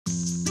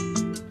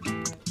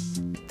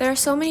There are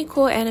so many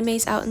cool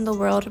animes out in the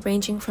world,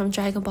 ranging from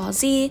Dragon Ball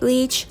Z,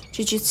 Bleach,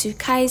 Jujutsu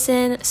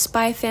Kaisen,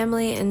 Spy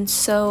Family, and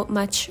so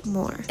much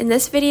more. In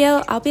this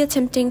video, I'll be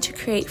attempting to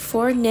create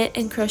 4 knit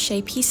and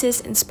crochet pieces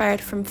inspired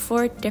from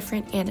 4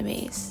 different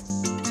animes.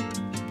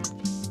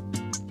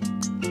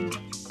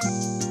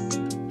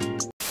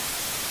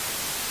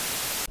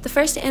 The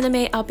first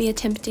anime I'll be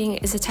attempting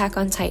is Attack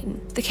on Titan.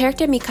 The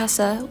character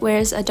Mikasa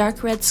wears a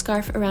dark red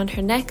scarf around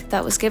her neck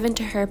that was given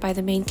to her by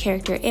the main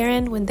character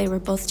Eren when they were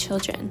both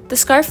children. The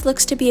scarf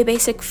looks to be a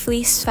basic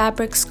fleece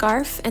fabric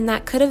scarf, and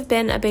that could have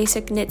been a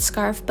basic knit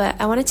scarf, but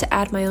I wanted to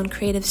add my own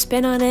creative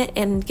spin on it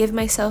and give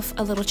myself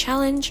a little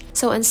challenge.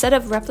 So instead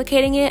of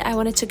replicating it, I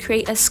wanted to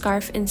create a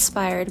scarf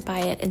inspired by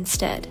it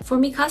instead. For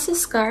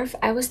Mikasa's scarf,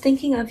 I was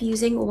thinking of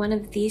using one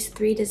of these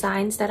 3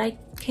 designs that I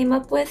came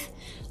up with.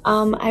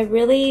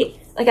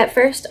 At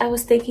first I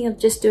was thinking of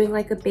just doing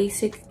like a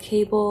basic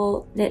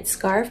cable knit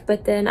scarf,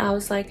 but then I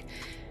was like,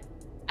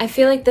 I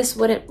feel like this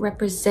wouldn't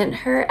represent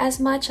her as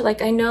much.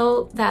 Like, I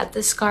know that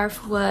the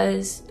scarf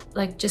was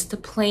like just a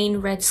plain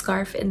red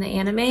scarf in the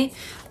anime,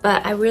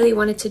 but I really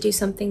wanted to do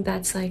something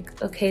that's like,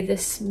 okay,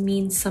 this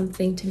means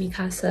something to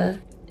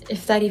Mikasa,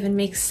 if that even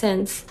makes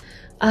sense.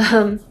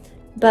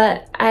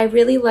 But I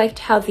really liked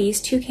how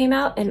these 2 came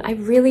out, and I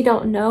really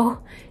don't know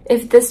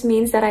if this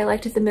means that I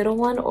liked the middle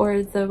one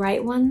or the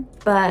right one,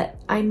 but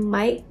I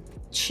might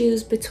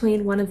choose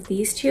between one of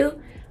these 2.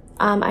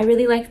 I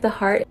really like the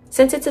heart.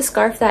 Since it's a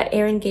scarf that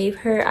Eren gave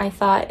her, I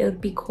thought it would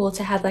be cool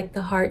to have like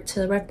the heart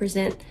to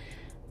represent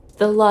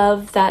the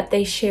love that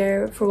they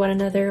share for one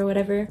another or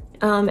whatever.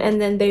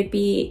 And then there'd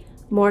be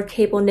more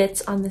cable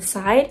knits on the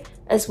side,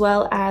 as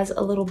well as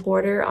a little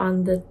border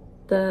on the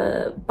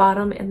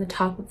bottom and the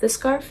top of the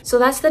scarf. So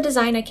that's the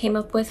design I came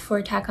up with for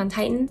Attack on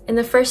Titan. And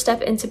the first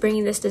step into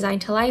bringing this design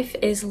to life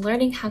is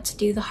learning how to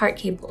do the heart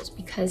cables,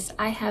 because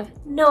I have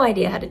no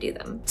idea how to do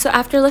them. So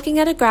after looking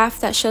at a graph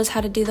that shows how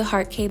to do the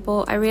heart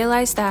cable, I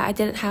realized that I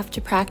didn't have to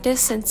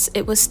practice since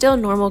it was still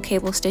normal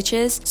cable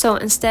stitches. So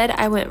instead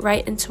I went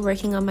right into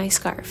working on my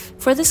scarf.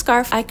 For the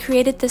scarf, I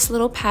created this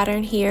little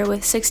pattern here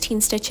with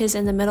 16 stitches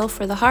in the middle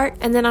for the heart,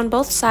 and then on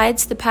both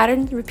sides the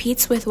pattern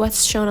repeats with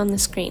what's shown on the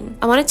screen.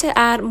 I wanted to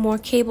add more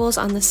cables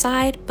on the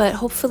side, but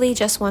hopefully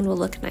just one will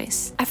look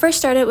nice. I first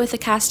started with a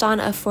cast on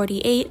of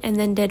 48 and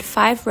then did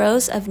 5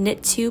 rows of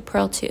knit 2,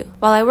 purl 2.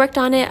 While I worked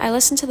on it, I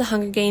listened to the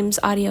Hunger Games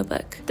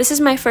audiobook. This is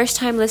my first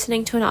time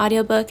listening to an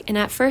audiobook, and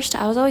at first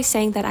I was always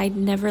saying that I'd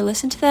never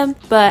listen to them,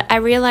 but I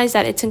realized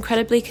that it's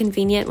incredibly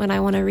convenient when I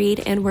want to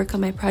read and work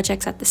on my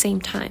projects at the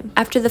same time.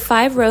 After the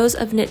 5 rows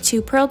of knit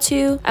 2, purl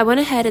 2, I went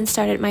ahead and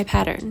started my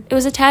pattern. It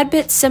was a tad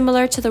bit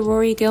similar to the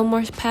Rory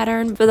Gilmore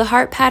pattern. For the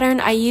heart pattern,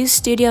 I used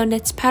Studio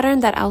Knit's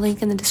pattern that I'll link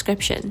in the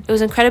description. It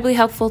was incredibly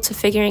helpful to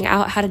figuring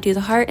out how to do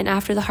the heart, and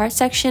after the heart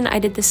section, I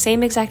did the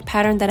same exact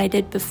pattern that I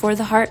did before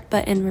the heart,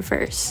 but in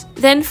reverse.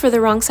 Then for the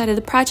wrong side of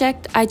the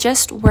project, I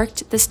just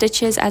worked the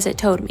stitches as it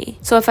told me.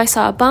 So if I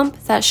saw a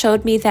bump, that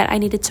showed me that I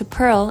needed to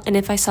purl, and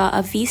if I saw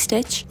a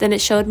V-stitch, then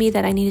it showed me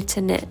that I needed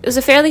to knit. It was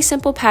a fairly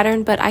simple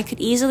pattern, but I could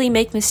easily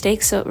make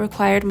mistakes, so it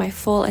required my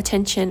full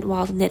attention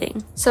while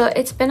knitting. So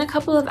it's been a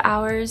couple of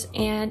hours,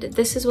 and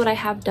this is what I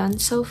have done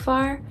so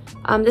far.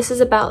 This is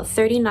about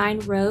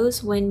 39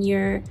 rows when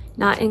you're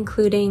not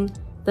including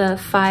the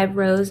 5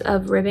 rows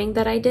of ribbing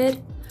that I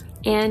did,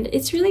 and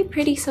it's really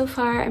pretty so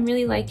far. I'm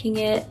really liking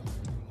it.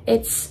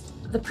 It's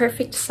the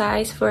perfect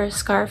size for a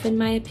scarf in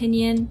my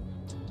opinion,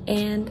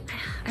 and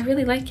I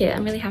really like it.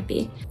 I'm really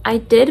happy. I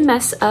did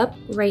mess up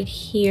right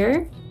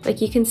here.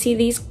 Like, you can see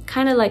these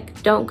kind of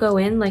like don't go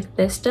in like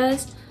this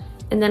does,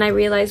 and then I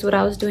realized what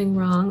I was doing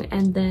wrong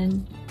and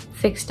then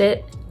fixed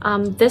it.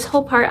 This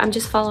whole part, I'm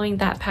just following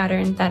that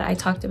pattern that I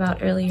talked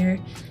about earlier,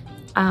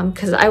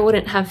 because I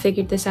wouldn't have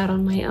figured this out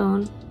on my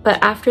own.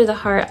 But after the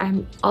heart,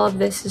 all of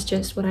this is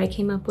just what I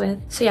came up with.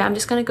 So yeah, I'm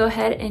just gonna go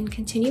ahead and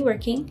continue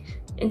working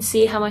and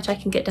see how much I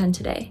can get done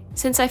today.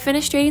 Since I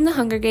finished reading The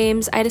Hunger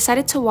Games, I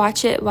decided to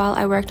watch it while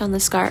I worked on the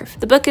scarf.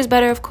 The book is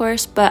better, of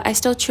course, but I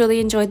still truly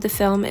enjoyed the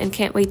film and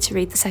can't wait to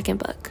read the second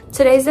book.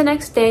 Today's the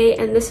next day,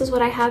 and this is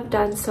what I have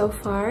done so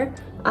far.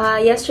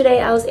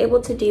 Yesterday, I was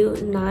able to do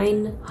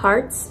 9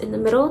 hearts in the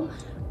middle.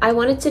 I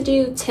wanted to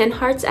do 10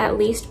 hearts at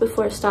least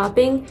before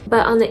stopping,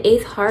 but on the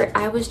 8th heart,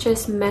 I was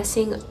just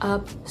messing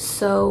up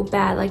so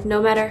bad. Like,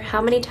 no matter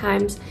how many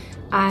times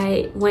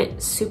I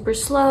went super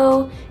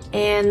slow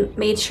and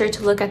made sure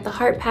to look at the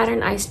heart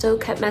pattern, I still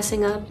kept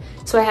messing up.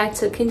 So I had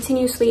to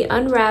continuously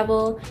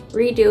unravel,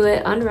 redo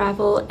it,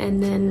 unravel,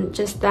 and then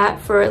just that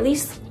for at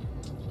least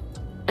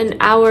an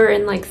hour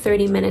and like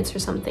 30 minutes or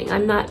something.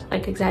 I'm not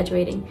like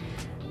exaggerating.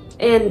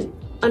 And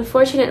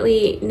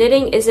unfortunately,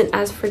 knitting isn't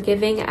as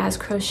forgiving as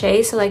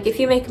crochet. So like, if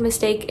you make a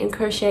mistake in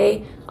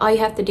crochet, all you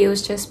have to do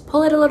is just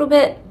pull it a little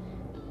bit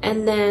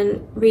and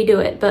then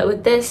redo it. But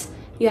with this,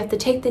 you have to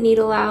take the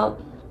needle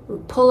out,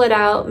 pull it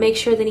out, make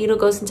sure the needle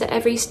goes into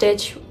every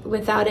stitch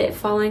without it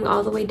falling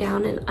all the way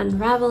down and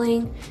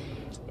unraveling.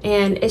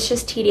 And it's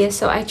just tedious.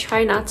 So I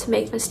try not to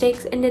make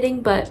mistakes in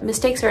knitting, but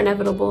mistakes are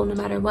inevitable no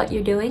matter what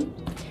you're doing.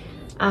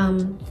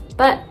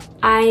 But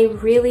I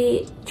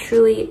really,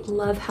 truly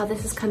love how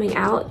this is coming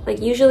out.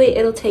 Like usually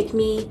it'll take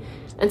me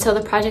until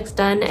the project's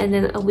done and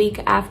then a week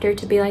after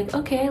to be like,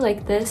 okay, I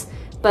like this.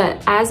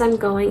 But as I'm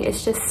going,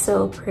 it's just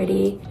so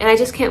pretty. And I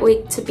just can't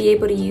wait to be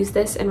able to use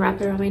this and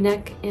wrap it around my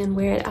neck and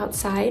wear it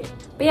outside.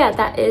 But yeah,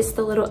 that is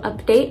the little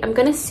update. I'm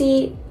gonna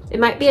see, it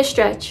might be a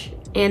stretch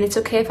and it's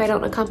okay if I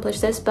don't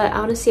accomplish this, but I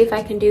wanna see if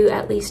I can do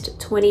at least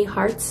 20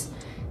 hearts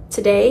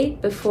today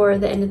before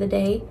the end of the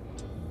day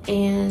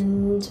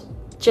and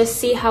just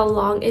see how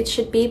long it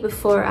should be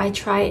before I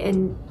try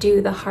and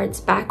do the hearts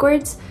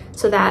backwards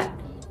so that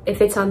if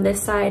it's on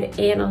this side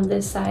and on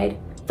this side,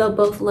 they'll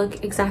both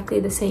look exactly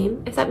the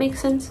same, if that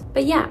makes sense.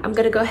 But yeah, I'm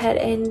gonna go ahead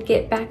and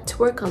get back to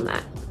work on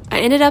that. I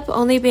ended up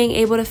only being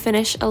able to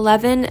finish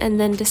 11 and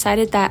then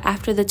decided that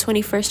after the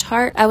 21st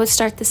heart, I would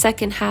start the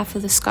second half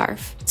of the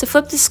scarf. To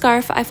flip the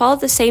scarf, I followed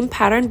the same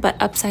pattern but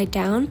upside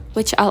down,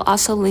 which I'll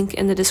also link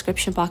in the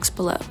description box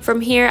below.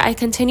 From here, I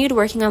continued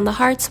working on the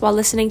hearts while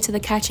listening to the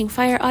Catching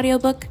Fire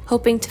audiobook,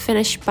 hoping to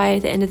finish by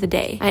the end of the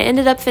day. I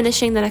ended up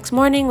finishing the next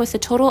morning with a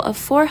total of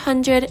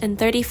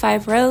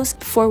 435 rows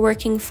before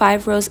working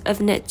 5 rows of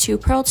knit 2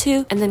 purl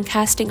 2 and then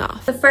casting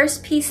off. The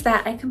first piece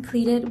that I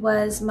completed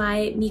was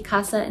my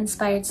Mikasa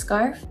inspired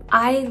scarf.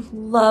 I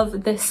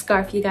love this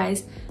scarf, you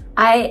guys.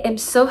 I am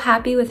so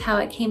happy with how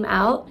it came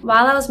out.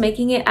 While I was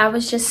making it, I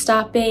was just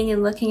stopping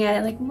and looking at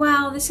it like,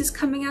 wow, this is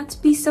coming out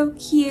to be so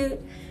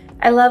cute.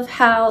 I love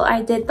how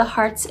I did the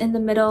hearts in the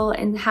middle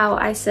and how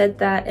I said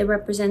that it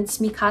represents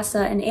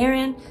Mikasa and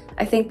Eren.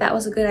 I think that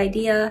was a good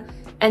idea.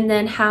 And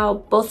then how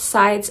both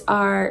sides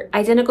are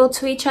identical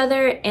to each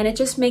other and it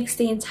just makes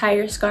the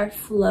entire scarf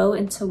flow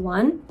into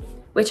one,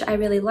 which I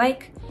really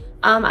like.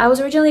 I was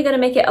originally gonna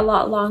make it a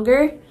lot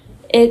longer.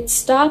 It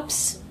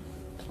stops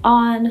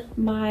on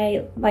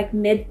my like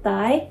mid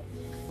thigh,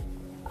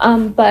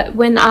 but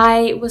when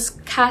I was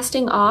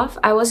casting off,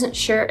 I wasn't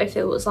sure if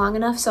it was long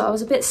enough, so I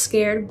was a bit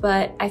scared,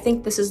 but I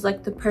think this is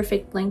like the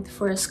perfect length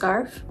for a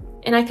scarf.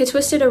 And I could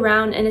twist it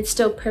around and it's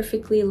still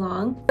perfectly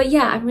long. But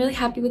yeah, I'm really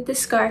happy with this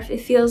scarf.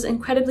 It feels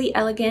incredibly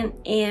elegant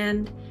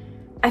and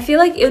I feel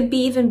like it would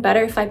be even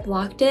better if I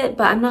blocked it,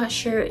 but I'm not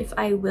sure if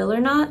I will or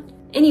not.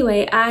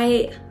 Anyway,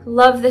 I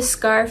love this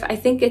scarf. I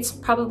think it's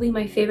probably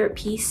my favorite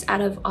piece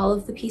out of all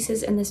of the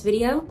pieces in this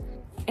video.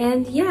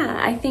 And yeah,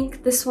 I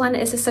think this one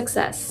is a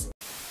success.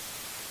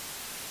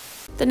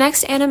 The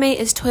next anime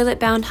is Toilet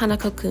Bound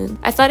Hanako-Kun.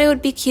 I thought it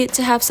would be cute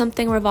to have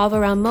something revolve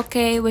around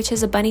Mokke, which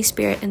is a bunny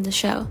spirit in the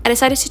show. I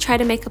decided to try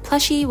to make a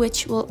plushie,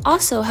 which will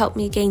also help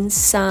me gain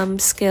some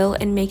skill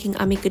in making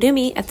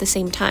amigurumi at the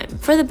same time.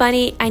 For the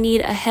bunny, I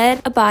need a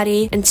head, a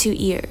body, and 2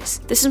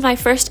 ears. This is my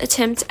first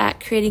attempt at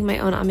creating my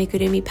own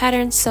amigurumi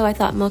patterns, so I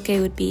thought Mokke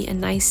would be a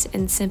nice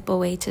and simple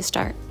way to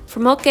start.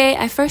 For Mokke,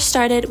 I first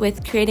started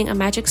with creating a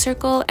magic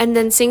circle and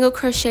then single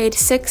crocheted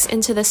 6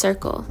 into the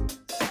circle.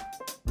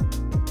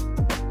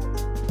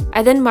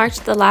 I then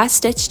marked the last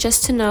stitch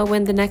just to know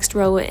when the next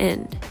row would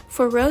end.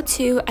 For row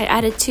 2, I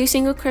added 2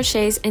 single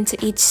crochets into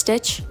each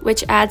stitch,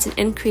 which adds an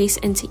increase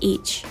into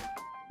each.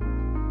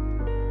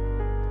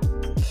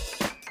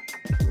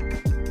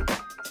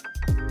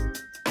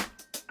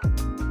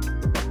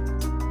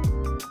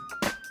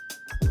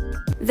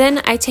 Then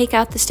I take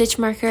out the stitch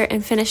marker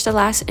and finish the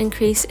last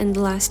increase in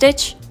the last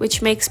stitch,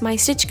 which makes my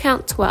stitch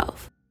count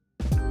 12.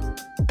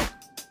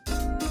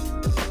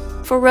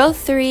 For row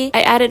 3,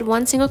 I added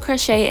 1 single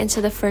crochet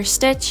into the first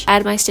stitch,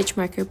 add my stitch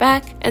marker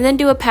back, and then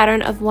do a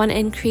pattern of 1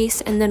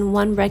 increase and then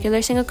 1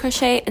 regular single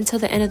crochet until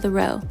the end of the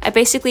row. I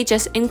basically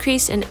just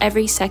increase in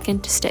every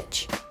second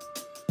stitch.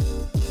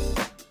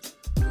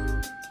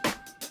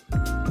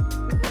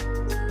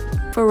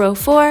 For row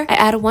 4, I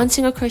add 1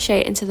 single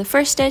crochet into the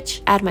first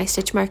stitch, add my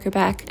stitch marker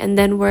back, and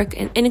then work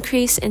an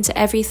increase into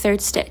every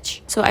third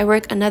stitch. So I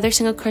work another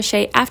single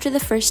crochet after the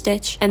first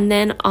stitch, and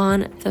then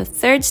on the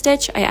third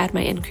stitch, I add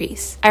my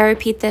increase. I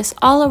repeat this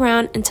all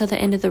around until the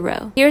end of the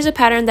row. Here's a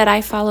pattern that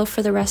I follow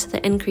for the rest of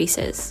the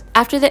increases.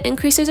 After the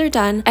increases are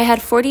done, I had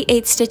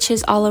 48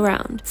 stitches all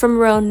around. From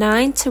row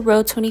 9 to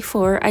row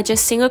 24, I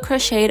just single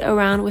crocheted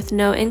around with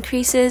no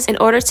increases in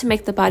order to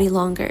make the body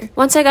longer.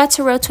 Once I got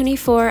to row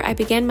 24, I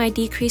began my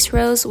decrease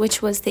row,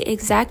 which was the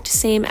exact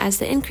same as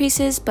the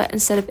increases, but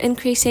instead of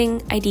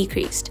increasing, I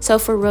decreased. So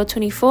for row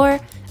 24,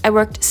 I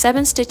worked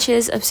 7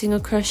 stitches of single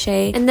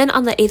crochet, and then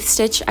on the 8th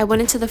stitch, I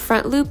went into the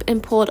front loop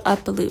and pulled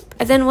up a loop.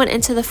 I then went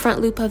into the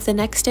front loop of the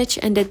next stitch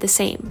and did the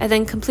same. I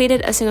then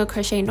completed a single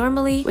crochet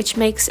normally, which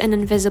makes an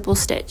invisible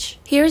stitch.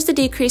 Here's the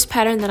decrease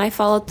pattern that I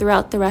followed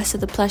throughout the rest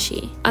of the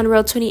plushie. On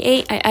row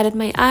 28, I added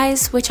my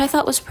eyes, which I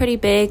thought was pretty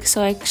big,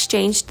 so I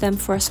exchanged them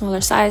for a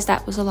smaller size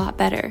that was a lot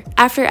better.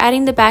 After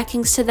adding the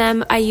backings to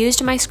them, I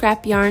used my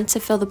scrap yarn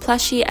to fill the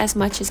plushie as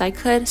much as I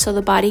could so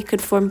the body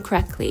could form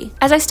correctly.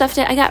 As I stuffed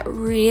it, I got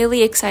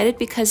really excited excited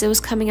because it was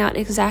coming out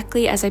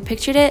exactly as I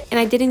pictured it, and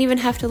I didn't even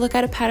have to look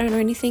at a pattern or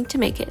anything to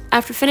make it.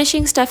 After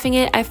finishing stuffing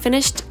it, I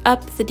finished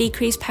up the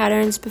decrease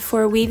patterns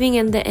before weaving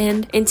in the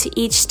end into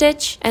each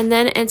stitch and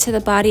then into the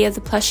body of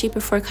the plushie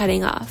before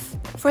cutting off.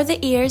 For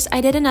the ears,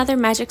 I did another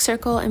magic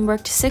circle and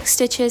worked 6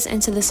 stitches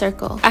into the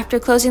circle. After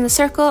closing the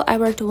circle, I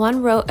worked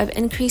 1 row of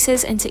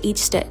increases into each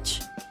stitch.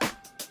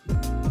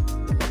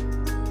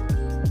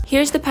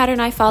 Here's the pattern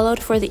I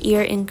followed for the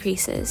ear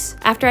increases.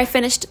 After I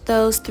finished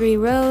those 3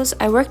 rows,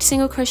 I worked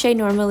single crochet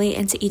normally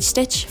into each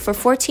stitch for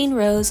 14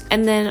 rows,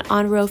 and then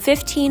on row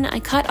 15, I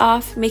cut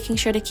off, making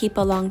sure to keep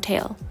a long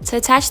tail. To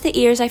attach the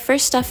ears, I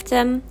first stuffed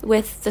them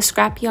with the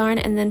scrap yarn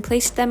and then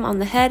placed them on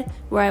the head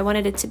where I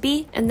wanted it to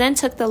be, and then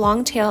took the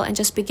long tail and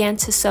just began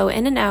to sew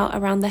in and out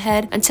around the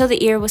head until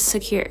the ear was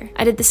secure.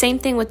 I did the same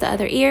thing with the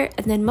other ear,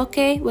 and then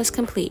Mokke was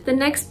complete. The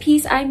next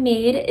piece I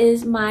made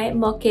is my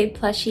Mokke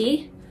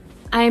Plushie.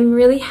 I'm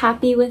really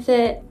happy with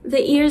it.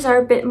 The ears are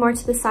a bit more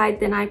to the side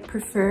than I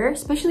prefer,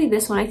 especially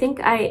this one. I think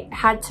I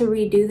had to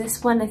redo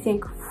this one, I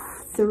think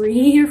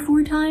 3 or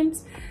 4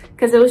 times,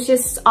 because it was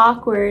just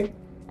awkward.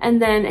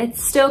 And then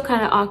it's still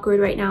kind of awkward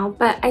right now,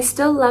 but I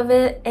still love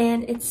it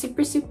and it's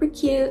super, super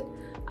cute.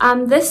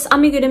 This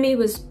amigurumi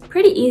was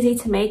pretty easy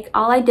to make.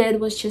 All I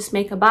did was just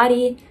make a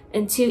body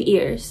and 2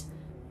 ears.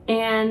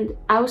 And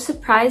I was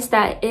surprised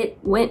that it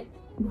went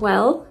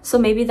well. So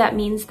maybe that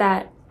means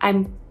that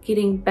I'm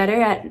getting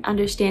better at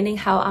understanding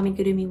how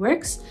amigurumi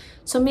works.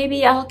 So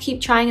maybe I'll keep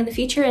trying in the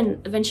future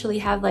and eventually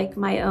have like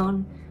my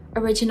own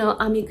original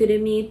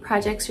amigurumi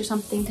projects or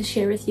something to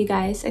share with you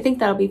guys. I think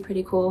that'll be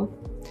pretty cool.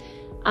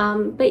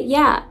 But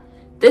yeah,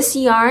 this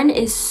yarn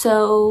is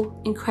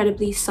so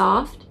incredibly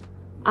soft.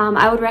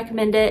 I would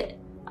recommend it.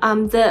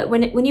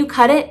 When you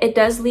cut it, it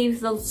does leave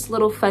those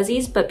little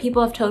fuzzies, but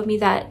people have told me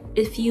that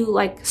if you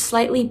like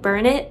slightly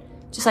burn it,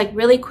 just like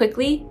really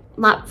quickly,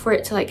 not for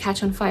it to like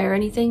catch on fire or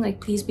anything, like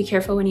please be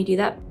careful when you do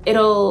that,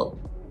 it'll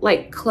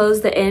like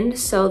close the end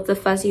so the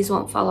fuzzies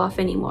won't fall off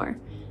anymore.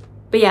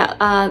 But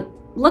yeah,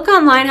 look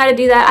online how to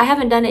do that. I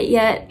haven't done it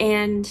yet,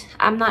 and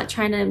I'm not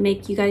trying to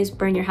make you guys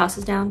burn your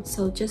houses down,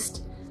 so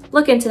just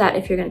look into that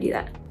if you're gonna do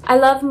that. I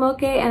love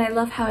Mokke and I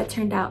love how it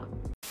turned out.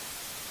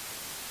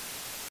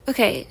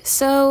 Okay,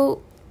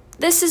 so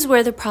this is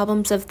where the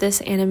problems of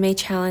this anime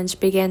challenge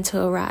began to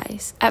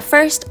arise. At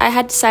first, I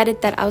had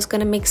decided that I was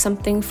going to make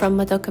something from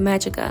Madoka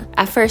Magica.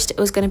 At first, it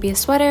was going to be a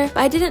sweater, but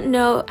I didn't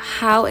know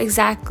how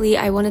exactly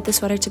I wanted the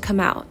sweater to come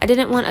out. I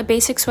didn't want a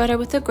basic sweater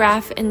with a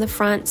graph in the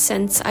front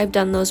since I've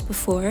done those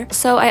before,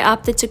 so I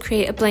opted to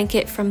create a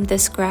blanket from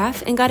this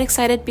graph and got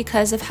excited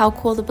because of how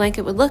cool the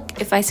blanket would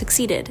look if I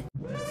succeeded.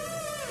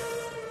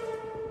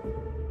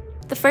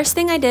 The first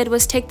thing I did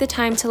was take the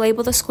time to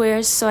label the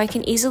squares so I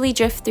can easily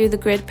drift through the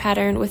grid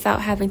pattern without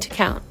having to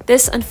count.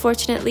 This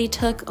unfortunately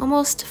took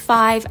almost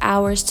 5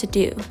 hours to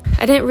do.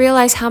 I didn't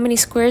realize how many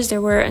squares there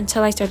were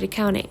until I started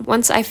counting.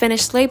 Once I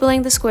finished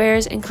labeling the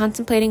squares and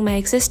contemplating my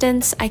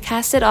existence, I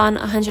cast it on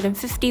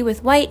 150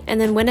 with white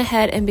and then went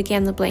ahead and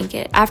began the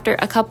blanket. After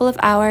a couple of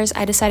hours,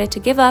 I decided to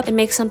give up and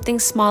make something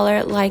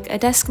smaller like a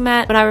desk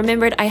mat. When I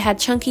remembered I had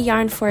chunky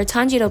yarn for a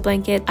Tanjiro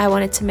blanket I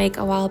wanted to make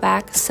a while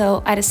back,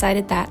 so I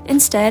decided that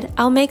instead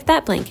I'll make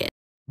that blanket.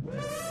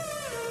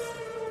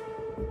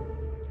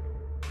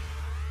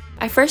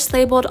 I first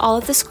labeled all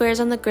of the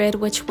squares on the grid,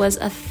 which was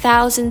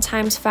 1,000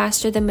 times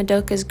faster than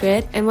Madoka's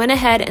grid, and went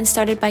ahead and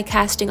started by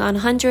casting on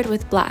 100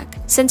 with black.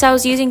 Since I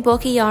was using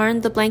bulky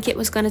yarn, the blanket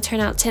was going to turn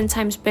out 10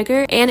 times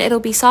bigger, and it'll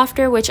be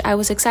softer, which I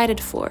was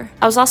excited for.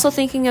 I was also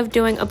thinking of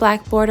doing a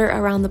black border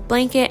around the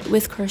blanket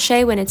with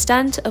crochet when it's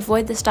done to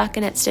avoid the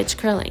stockinette stitch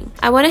curling.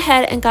 I went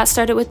ahead and got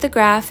started with the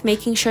graph,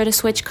 making sure to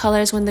switch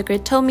colors when the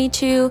grid told me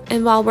to,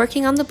 and while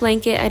working on the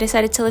blanket, I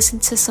decided to listen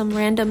to some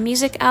random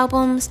music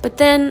albums, but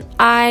then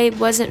I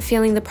wasn't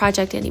feeling the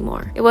project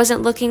anymore. It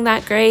wasn't looking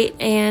that great,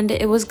 and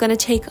it was going to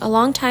take a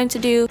long time to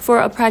do for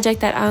a project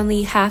that I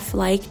only half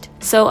liked,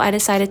 so I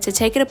decided to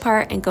take it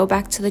apart and go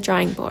back to the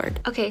drawing board.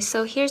 Okay,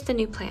 so here's the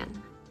new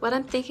plan. What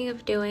I'm thinking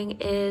of doing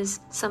is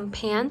some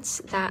pants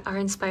that are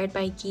inspired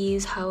by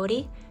Giyuu's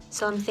Haori.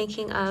 So I'm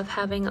thinking of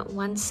having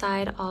one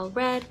side all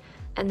red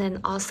and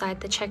then all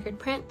side the checkered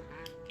print.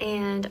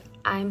 And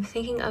I'm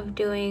thinking of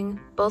doing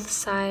both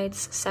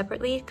sides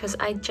separately because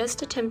I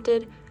just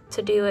attempted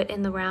to do it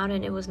in the round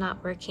and it was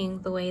not working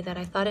the way that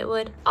I thought it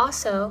would.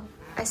 Also,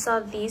 I saw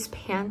these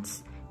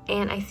pants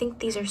and I think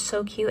these are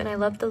so cute and I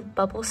love the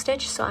bubble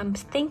stitch, so I'm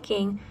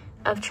thinking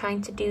of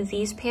trying to do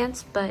these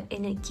pants but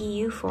in a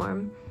Giyuu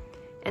form,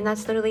 and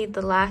that's literally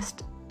the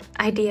last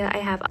idea I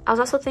have. I was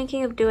also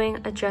thinking of doing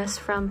a dress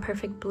from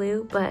Perfect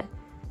Blue, but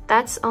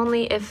that's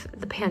only if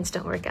the pants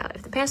don't work out.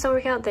 If the pants don't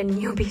work out, then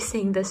you'll be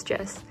seeing this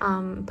dress.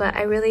 But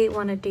I really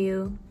want to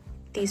do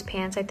these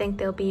pants. I think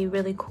they'll be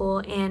really cool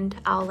and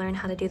I'll learn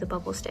how to do the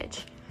bubble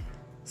stitch.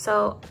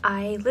 So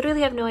I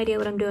literally have no idea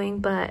what I'm doing,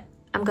 but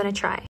I'm gonna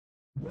try.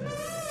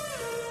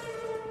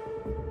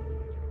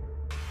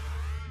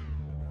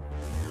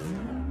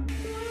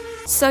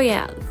 So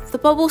yeah, the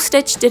bubble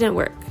stitch didn't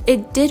work.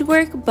 It did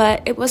work,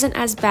 but it wasn't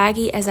as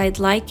baggy as I'd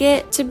like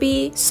it to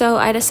be, so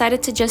I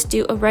decided to just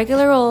do a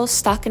regular old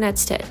stockinette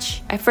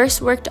stitch. I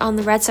first worked on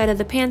the red side of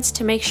the pants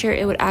to make sure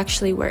it would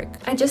actually work.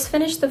 I just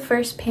finished the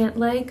first pant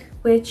leg,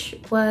 which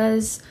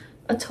was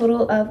a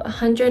total of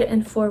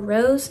 104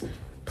 rows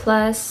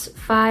plus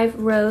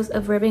 5 rows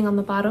of ribbing on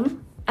the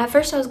bottom. At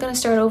first I was going to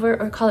start over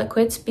or call it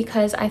quits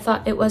because I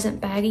thought it wasn't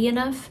baggy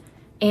enough,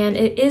 and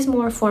it is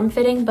more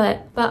form-fitting,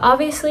 but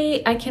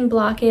obviously I can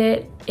block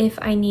it if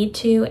I need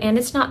to, and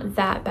it's not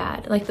that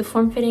bad. Like, the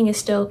form-fitting is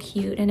still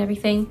cute and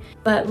everything,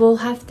 but we'll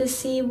have to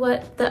see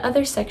what the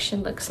other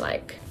section looks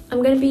like.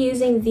 I'm going to be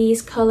using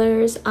these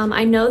colors.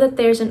 I know that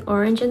there's an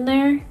orange in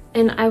there,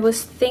 and I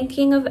was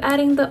thinking of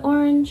adding the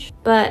orange,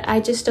 but I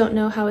just don't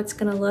know how it's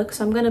going to look,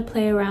 so I'm going to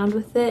play around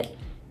with it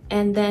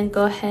and then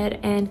go ahead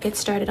and get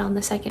started on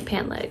the second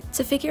pant leg.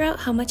 To figure out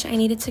how much I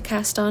needed to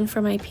cast on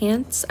for my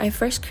pants, I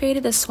first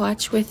created a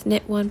swatch with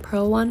knit 1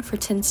 purl 1 for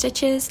 10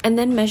 stitches and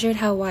then measured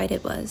how wide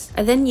it was.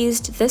 I then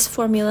used this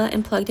formula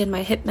and plugged in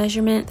my hip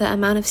measurement, the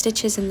amount of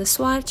stitches in the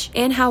swatch,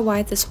 and how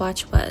wide the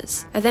swatch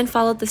was. I then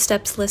followed the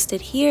steps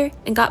listed here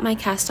and got my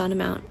cast on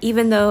amount,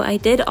 even though I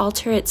did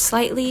alter it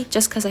slightly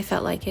just because I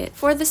felt like it.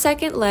 For the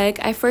second leg,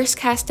 I first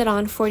cast it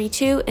on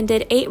 42 and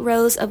did 8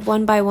 rows of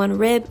 1 by 1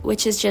 rib,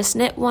 which is just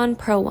knit 1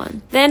 purl 1.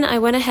 Then I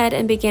went ahead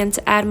and began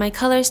to add my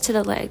colors to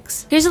the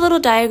legs. Here's a little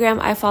diagram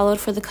I followed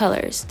for the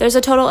colors. There's a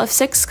total of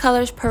 6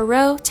 colors per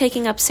row,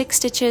 taking up 6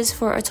 stitches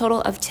for a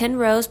total of 10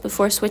 rows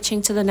before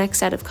switching to the next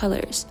set of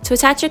colors. To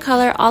attach a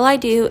color, all I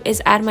do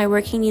is add my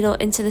working needle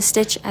into the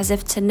stitch as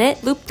if to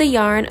knit, loop the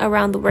yarn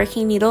around the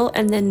working needle,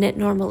 and then knit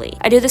normally.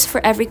 I do this for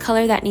every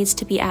color that needs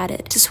to be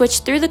added. To switch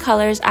through the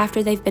colors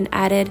after they've been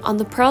added, on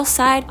the purl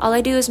side, all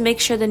I do is make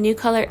sure the new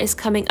color is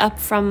coming up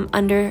from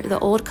under the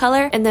old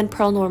color and then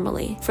purl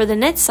normally. For the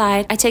knit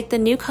side, I take the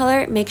new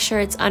color, make sure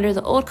it's under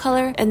the old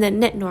color, and then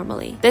knit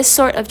normally. This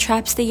sort of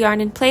traps the yarn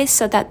in place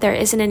so that there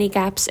isn't any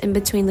gaps in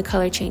between the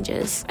color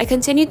changes. I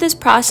continued this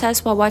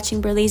process while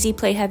watching Berlizzi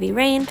play Heavy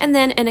Rain, and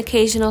then an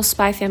occasional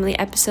Spy Family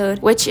episode,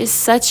 which is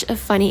such a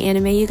funny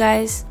anime, you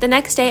guys. The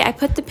next day, I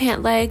put the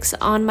pant legs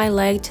on my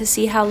leg to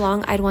see how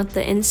long I'd want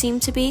the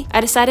inseam to be.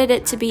 I decided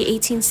it to be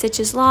 18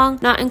 stitches long,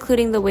 not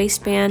including the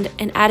waistband,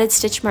 and added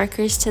stitch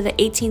markers to the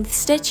 18th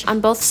stitch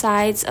on both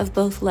sides of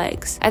both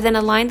legs. I then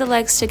aligned the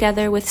legs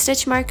together with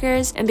stitch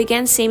markers and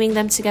began seaming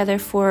them together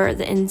for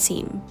the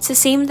inseam. To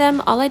seam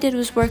them, all I did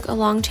was work a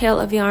long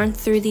tail of yarn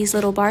through these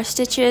little bar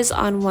stitches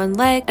on one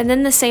leg and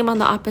then the same on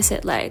the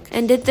opposite leg,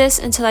 and did this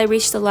until I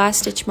reached the last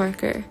stitch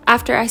marker.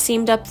 After I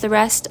seamed up the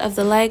rest of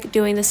the leg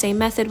doing the same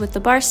method with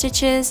the bar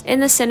stitches, in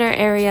the center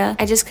area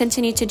I just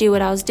continued to do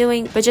what I was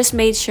doing but just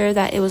made sure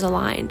that it was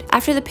aligned.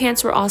 After the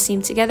pants were all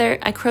seamed together,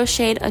 I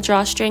crocheted a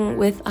drawstring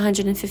with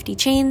 150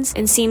 chains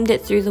and seamed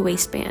it through the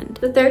waistband.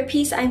 The third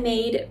piece I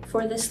made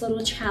for this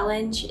little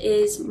challenge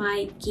is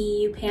my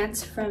Giyuu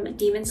Pants from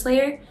Demon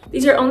Slayer.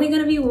 These are only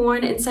going to be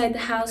worn inside the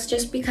house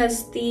just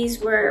because these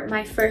were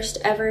my first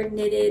ever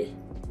knitted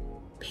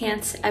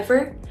pants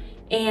ever,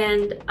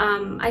 and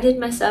I did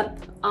mess up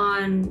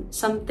on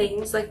some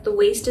things, like the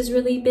waist is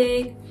really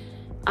big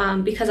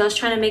because I was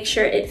trying to make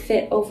sure it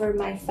fit over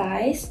my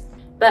thighs,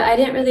 but I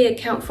didn't really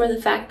account for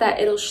the fact that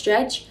it'll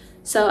stretch,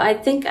 so I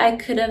think I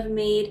could have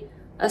made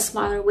a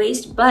smaller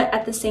waist, but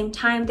at the same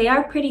time they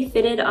are pretty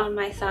fitted on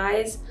my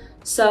thighs,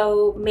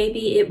 so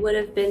maybe it would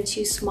have been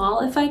too small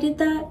if I did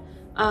that.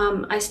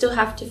 I still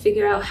have to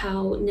figure out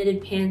how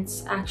knitted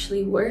pants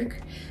actually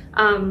work.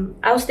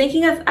 I was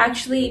thinking of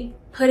actually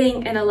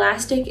putting an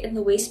elastic in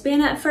the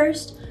waistband at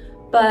first,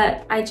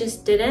 but I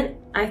just didn't.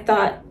 I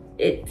thought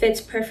it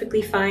fits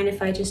perfectly fine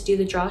if I just do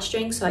the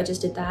drawstring, so I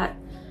just did that.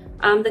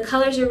 The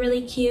colors are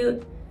really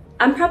cute.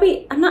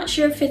 I'm not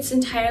sure if it's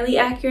entirely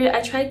accurate.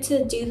 I tried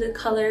to do the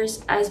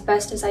colors as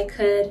best as I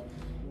could,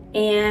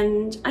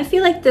 and I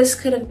feel like this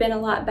could have been a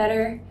lot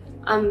better,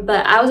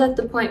 but I was at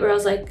the point where I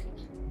was like,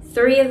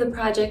 3 of the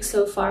projects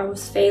so far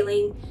was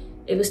failing.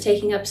 It was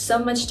taking up so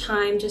much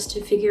time just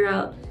to figure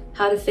out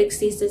how to fix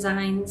these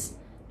designs,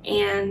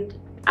 and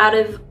out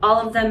of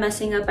all of them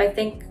messing up, I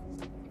think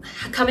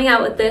coming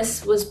out with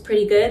this was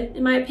pretty good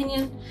in my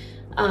opinion.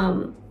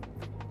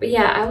 But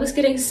yeah, I was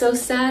getting so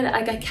sad.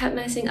 Like, I kept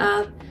messing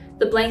up.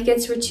 The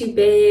blankets were too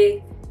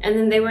big, and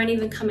then they weren't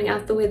even coming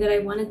out the way that I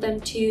wanted them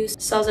to.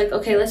 So I was like,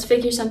 okay, let's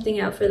figure something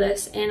out for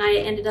this. And I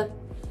ended up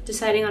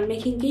deciding on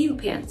making Giyuu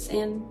Pants.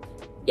 And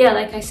yeah,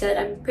 like I said,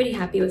 I'm pretty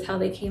happy with how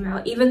they came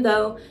out. Even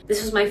though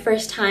this was my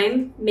first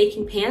time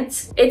making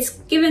pants, it's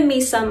given me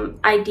some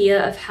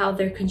idea of how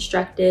they're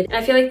constructed. And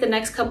I feel like the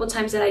next couple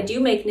times that I do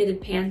make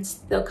knitted pants,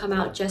 they'll come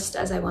out just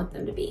as I want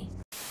them to be.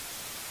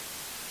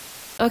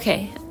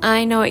 Okay,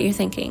 I know what you're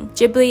thinking.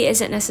 Ghibli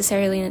isn't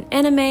necessarily an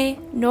anime,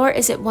 nor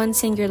is it one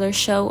singular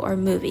show or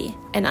movie.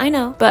 And I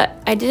know,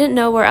 but I didn't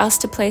know where else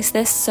to place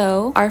this,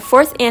 so our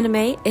 4th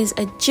anime is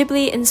a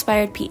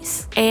Ghibli-inspired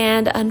piece.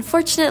 And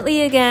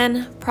unfortunately,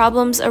 again,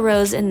 problems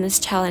arose in this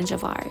challenge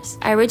of ours.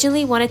 I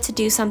originally wanted to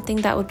do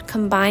something that would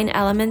combine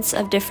elements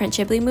of different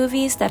Ghibli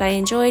movies that I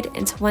enjoyed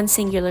into one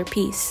singular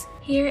piece.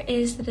 Here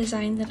is the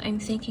design that I'm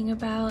thinking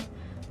about.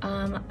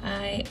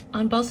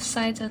 On both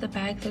sides of the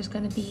bag, there's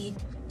going to be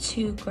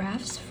 2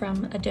 graphs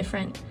from a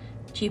different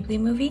Ghibli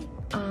movie.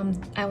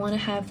 I want to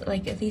have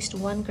like at least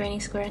 1 granny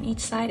square on each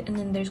side, and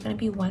then there's going to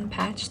be 1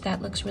 patch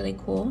that looks really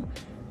cool.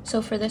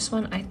 So for this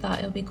one, I thought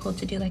it would be cool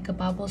to do like a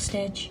bobble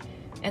stitch,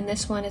 and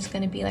this one is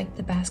going to be like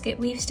the basket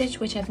weave stitch,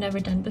 which I've never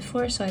done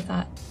before, so I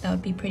thought that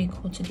would be pretty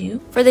cool to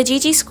do. For the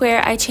Gigi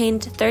square, I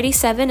chained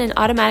 37 and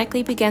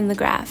automatically began the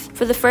graph.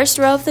 For the first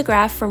row of the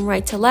graph from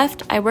right to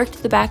left, I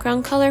worked the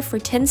background color for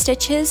 10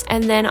 stitches,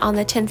 and then on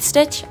the 10th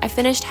stitch, I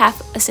finished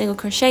half a single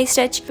crochet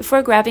stitch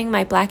before grabbing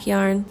my black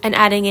yarn and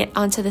adding it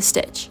onto the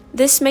stitch.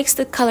 This makes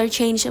the color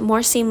change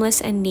more seamless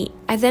and neat.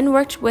 I then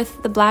worked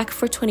with the black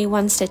for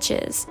 21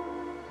 stitches.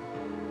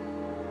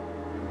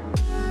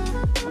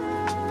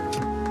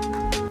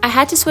 I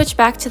had to switch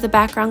back to the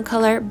background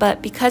color,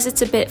 but because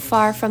it's a bit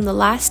far from the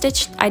last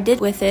stitch I did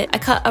with it, I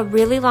cut a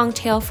really long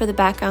tail for the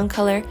background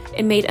color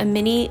and made a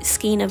mini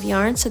skein of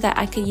yarn so that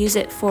I could use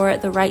it for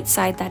the right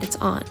side that it's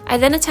on. I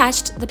then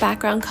attached the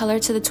background color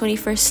to the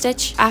 21st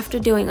stitch after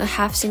doing a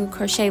half single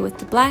crochet with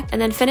the black,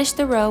 and then finished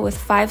the row with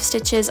 5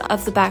 stitches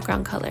of the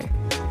background color.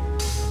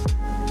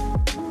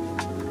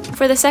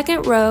 For the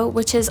second row,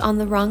 which is on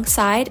the wrong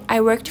side, I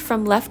worked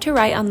from left to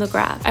right on the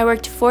graph. I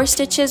worked 4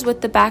 stitches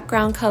with the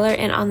background color,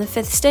 and on the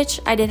 5th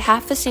stitch, I did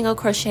half a single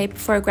crochet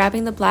before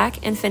grabbing the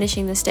black and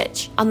finishing the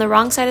stitch. On the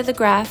wrong side of the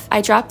graph, I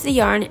dropped the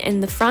yarn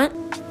in the front,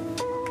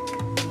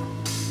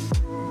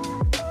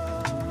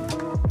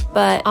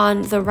 but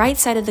on the right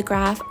side of the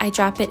graph, I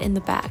drop it in the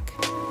back.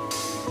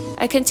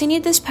 I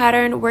continued this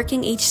pattern,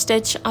 working each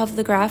stitch of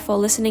the graph while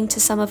listening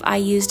to some of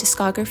IU's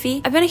discography.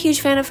 I've been a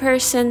huge fan of her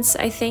since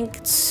I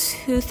think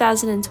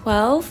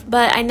 2012,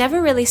 but I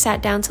never really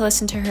sat down to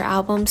listen to her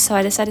albums, so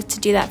I decided to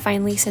do that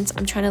finally since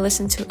I'm trying to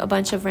listen to a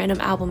bunch of random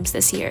albums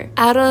this year.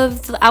 Out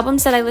of the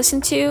albums that I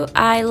listened to,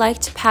 I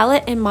liked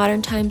Palette and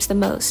Modern Times the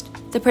most.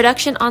 The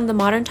production on the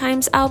Modern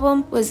Times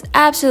album was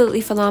absolutely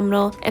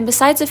phenomenal, and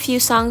besides a few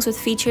songs with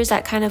features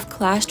that kind of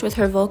clashed with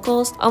her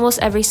vocals, almost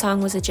every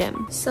song was a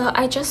gem. So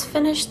I just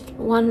finished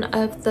one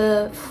of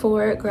the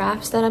 4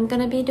 graphs that I'm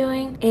gonna be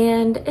doing,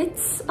 and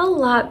it's a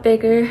lot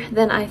bigger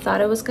than I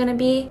thought it was gonna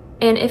be.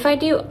 And if I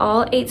do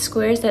all 8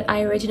 squares that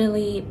I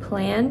originally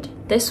planned,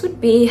 this would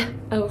be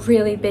a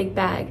really big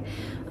bag.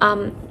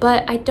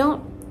 But I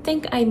don't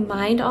think I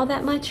mind all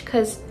that much,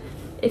 because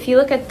if you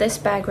look at this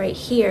bag right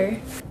here,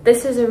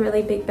 this is a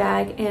really big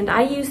bag, and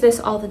I use this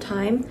all the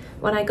time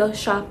when I go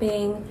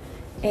shopping,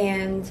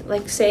 and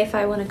like say if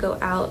I want to go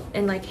out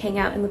and like hang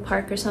out in the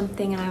park or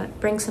something and I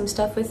bring some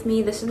stuff with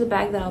me, this is the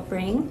bag that I'll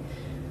bring.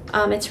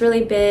 It's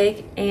really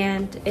big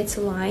and it's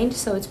lined,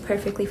 so it's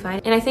perfectly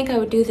fine. And I think I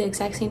would do the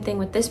exact same thing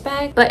with this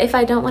bag, but if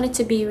I don't want it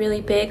to be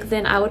really big,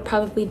 then I would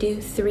probably do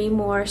 3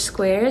 more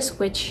squares,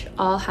 which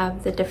all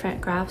have the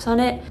different graphs on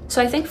it.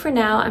 So I think for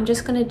now, I'm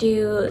just gonna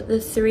do the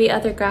 3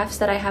 other graphs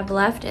that I have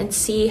left and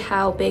see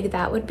how big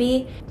that would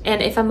be.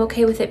 And if I'm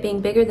okay with it being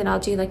bigger, then I'll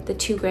do like the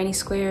 2 granny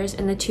squares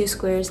and the 2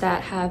 squares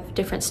that have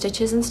different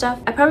stitches and stuff.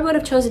 I probably would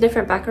have chose a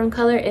different background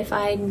color if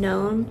I'd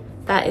known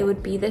that it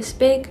would be this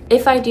big.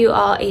 If I do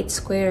all 8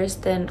 squares,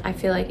 then I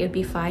feel like it would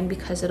be fine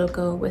because it'll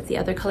go with the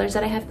other colors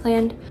that I have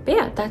planned. But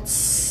yeah,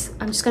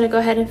 I'm just gonna go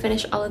ahead and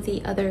finish all of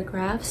the other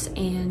graphs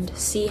and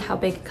see how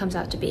big it comes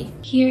out to be.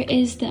 Here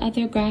is the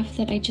other graph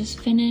that I just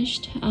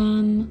finished.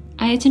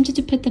 I attempted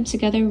to put them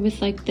together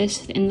with like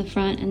this in the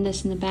front and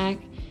this in the back,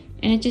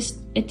 and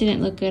it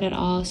didn't look good at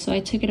all. So I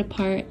took it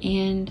apart,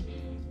 and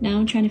now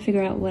I'm trying to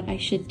figure out what I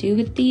should do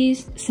with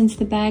these since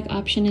the bag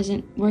option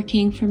isn't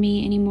working for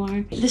me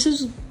anymore. This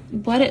is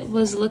what it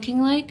was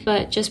looking like,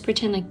 but just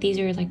pretend like these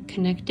are like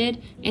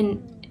connected,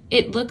 and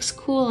it looks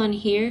cool on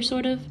here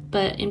sort of,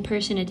 but in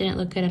person it didn't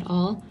look good at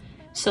all.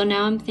 So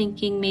now I'm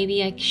thinking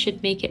maybe I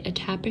should make it a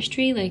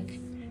tapestry, like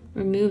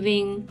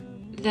removing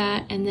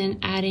that and then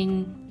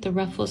adding the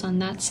ruffles on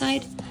that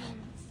side.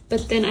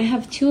 But then I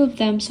have 2 of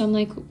them, so I'm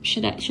like,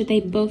 should they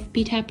both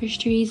be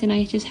tapestries and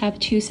I just have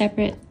 2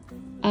 separate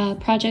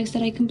projects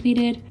that I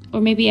completed?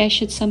 Or maybe I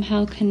should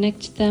somehow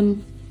connect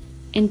them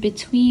in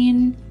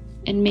between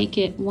and make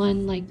it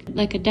one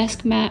like a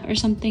desk mat or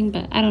something,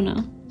 but I don't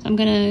know. So I'm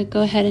gonna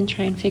go ahead and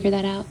try and figure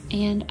that out,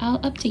 and I'll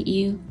update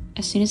you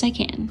as soon as I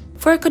can.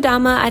 For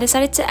kodama, I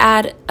decided to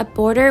add a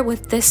border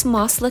with this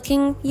moss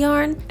looking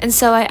yarn, and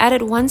so I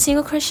added 1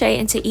 single crochet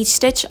into each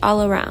stitch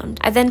all around.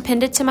 I then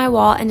pinned it to my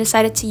wall and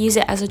decided to use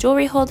it as a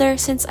jewelry holder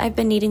since I've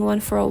been needing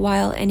one for a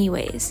while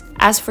anyways.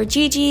 As for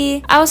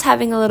Gigi, I was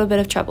having a little bit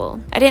of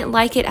trouble. I didn't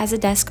like it as a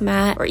desk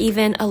mat or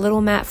even a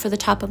little mat for the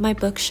top of my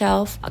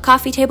bookshelf. A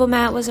coffee table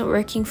mat wasn't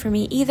working for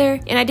me either,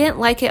 and I didn't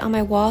like it on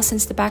my wall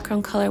since the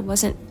background color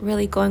wasn't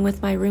really going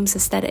with my room's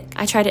aesthetic.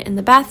 I tried it in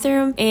the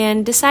bathroom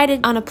and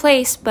decided on a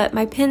place, but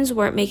my pins pins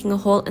weren't making a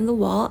hole in the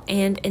wall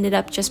and ended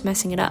up just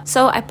messing it up.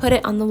 So I put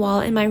it on the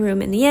wall in my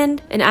room in the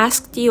end and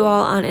asked you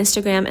all on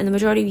Instagram, and the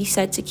majority of you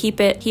said to keep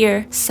it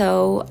here,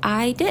 so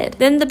I did.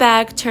 Then the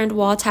bag turned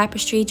wall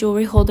tapestry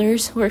jewelry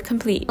holders were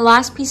complete. The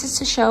last pieces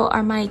to show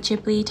are my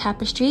Ghibli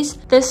tapestries.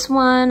 This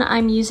one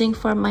I'm using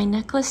for my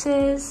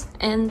necklaces,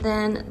 and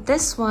then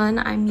this one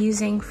I'm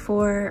using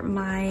for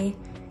my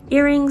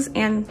earrings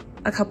and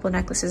a couple of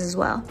necklaces as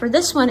well. For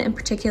this one in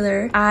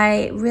particular,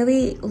 I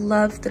really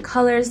love the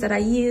colors that I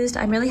used.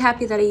 I'm really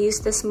happy that I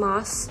used this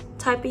moss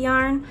type of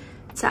yarn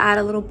to add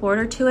a little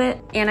border to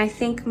it, and I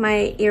think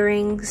my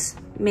earrings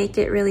make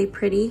it really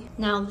pretty.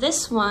 Now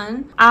this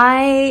one,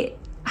 I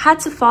had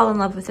to fall in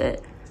love with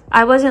it.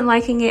 I wasn't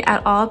liking it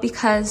at all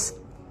because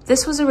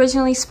this was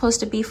originally supposed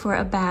to be for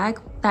a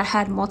bag that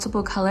had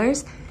multiple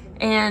colors,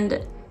 and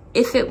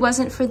if it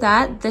wasn't for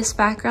that, this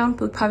background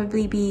would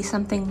probably be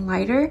something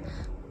lighter,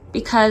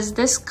 because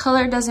this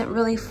color doesn't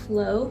really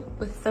flow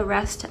with the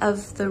rest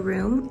of the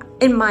room,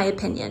 in my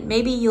opinion.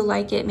 Maybe you'll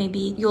like it,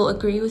 maybe you'll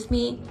agree with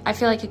me. I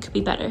feel like it could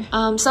be better.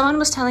 Someone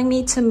was telling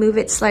me to move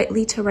it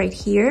slightly to right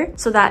here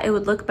so that it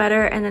would look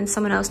better, and then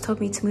someone else told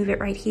me to move it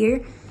right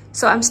here.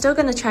 So I'm still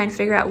gonna try and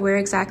figure out where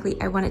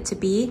exactly I want it to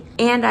be,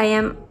 and I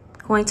am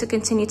going to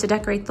continue to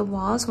decorate the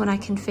walls when I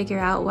can figure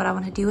out what I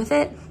want to do with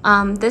it.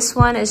 This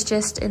one is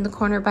just in the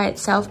corner by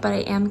itself, but I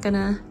am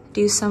gonna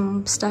do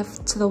some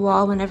stuff to the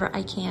wall whenever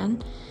I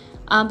can.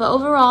 But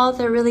overall,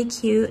 they're really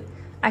cute.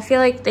 I feel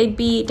like they'd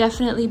be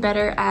definitely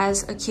better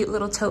as a cute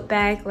little tote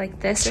bag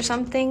like this or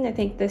something. I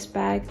think this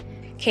bag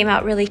came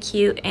out really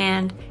cute,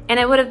 and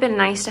it would have been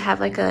nice to have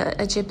like a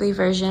Ghibli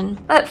version.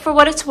 But for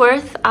what it's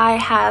worth, I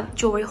have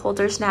jewelry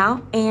holders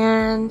now,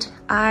 and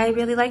I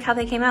really like how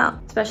they came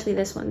out, especially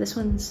this one. This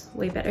one's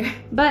way better.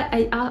 But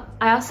I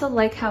also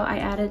like how I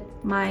added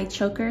my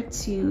choker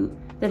to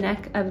the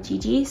neck of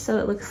Gigi, so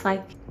it looks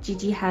like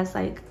Gigi has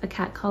like a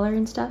cat collar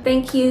and stuff.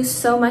 Thank you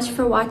so much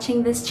for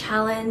watching this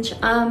challenge.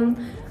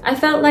 I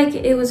felt like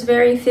it was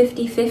very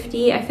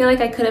 50-50. I feel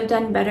like I could have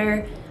done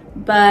better,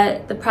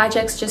 but the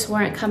projects just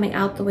weren't coming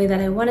out the way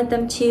that I wanted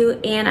them to,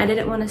 and I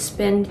didn't want to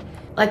spend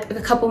like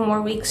a couple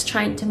more weeks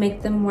trying to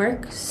make them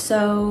work.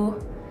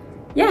 So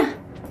yeah,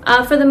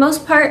 for the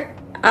most part,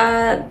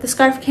 the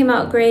scarf came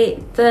out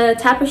great. The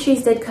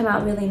tapestries did come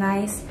out really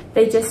nice.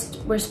 They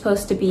just were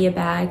supposed to be a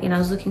bag, and I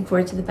was looking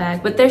forward to the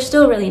bag, but they're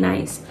still really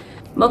nice.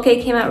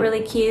 Mokke came out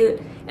really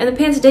cute, and the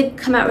pants did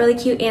come out really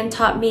cute and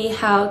taught me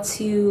how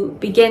to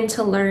begin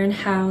to learn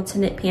how to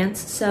knit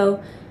pants.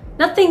 So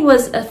nothing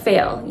was a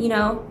fail, you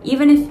know,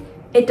 even if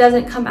it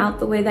doesn't come out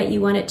the way that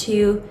you want it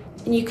to,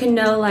 and you can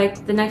know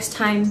like the next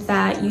time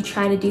that you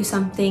try to do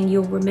something,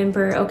 you'll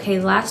remember, okay,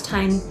 last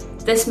time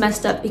this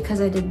messed up because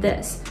I did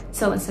this.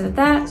 So instead of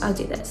that, I'll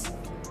do this.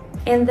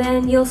 And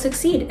then you'll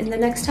succeed in the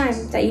next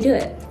time that you do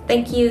it.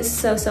 Thank you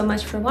so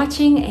much for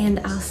watching, and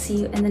I'll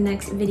see you in the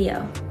next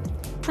video.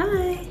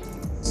 Bye!